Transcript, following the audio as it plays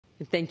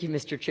Thank you,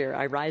 Mr. Chair.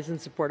 I rise in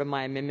support of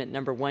my amendment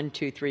number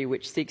 123,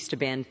 which seeks to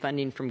ban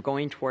funding from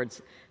going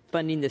towards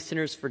funding the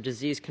Centers for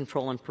Disease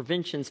Control and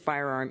Prevention's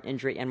firearm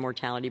injury and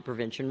mortality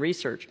prevention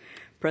research.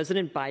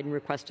 President Biden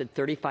requested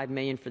 $35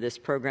 million for this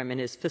program in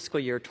his fiscal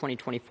year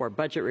 2024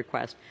 budget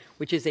request,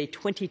 which is a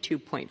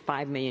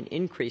 $22.5 million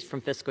increase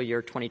from fiscal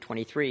year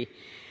 2023.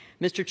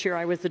 Mr. Chair,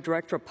 I was the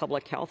Director of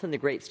Public Health in the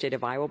great state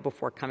of Iowa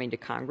before coming to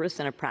Congress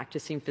and a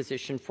practicing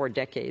physician for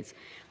decades.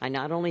 I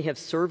not only have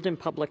served in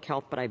public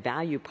health, but I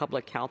value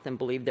public health and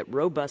believe that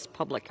robust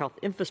public health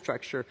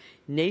infrastructure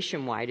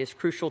nationwide is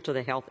crucial to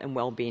the health and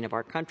well-being of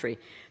our country.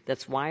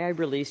 That's why I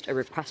released a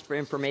request for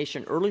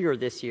information earlier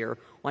this year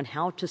on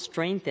how to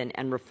strengthen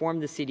and reform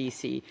the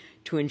CDC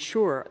to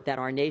ensure that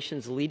our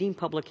nation's leading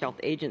public health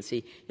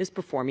agency is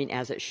performing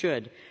as it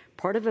should.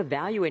 Part of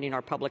evaluating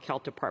our public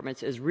health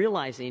departments is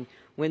realizing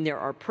when there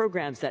are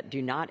programs that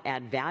do not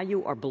add value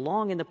or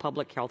belong in the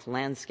public health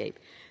landscape.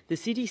 The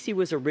CDC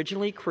was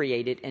originally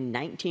created in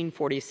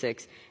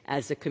 1946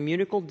 as a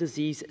communicable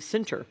disease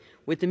center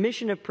with the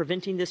mission of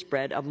preventing the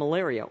spread of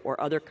malaria or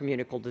other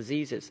communicable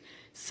diseases.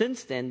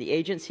 Since then, the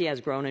agency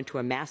has grown into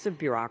a massive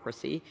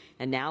bureaucracy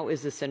and now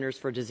is the Centers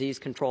for Disease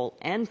Control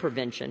and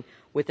Prevention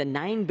with a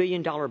 $9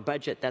 billion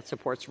budget that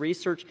supports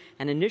research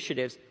and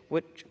initiatives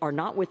which are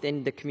not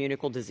within the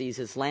communicable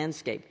diseases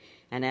landscape.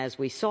 And as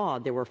we saw,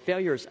 there were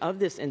failures of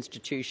this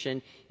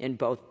institution in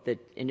both the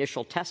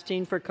initial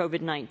testing for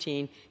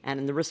COVID-19 and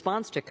in the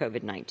response to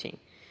COVID-19.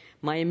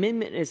 My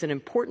amendment is an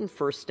important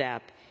first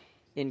step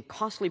in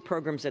costly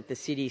programs at the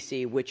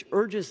CDC, which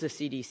urges the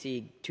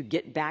CDC to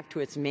get back to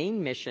its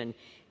main mission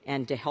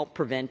and to help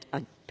prevent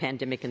a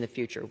pandemic in the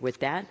future. With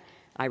that,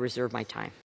 I reserve my time.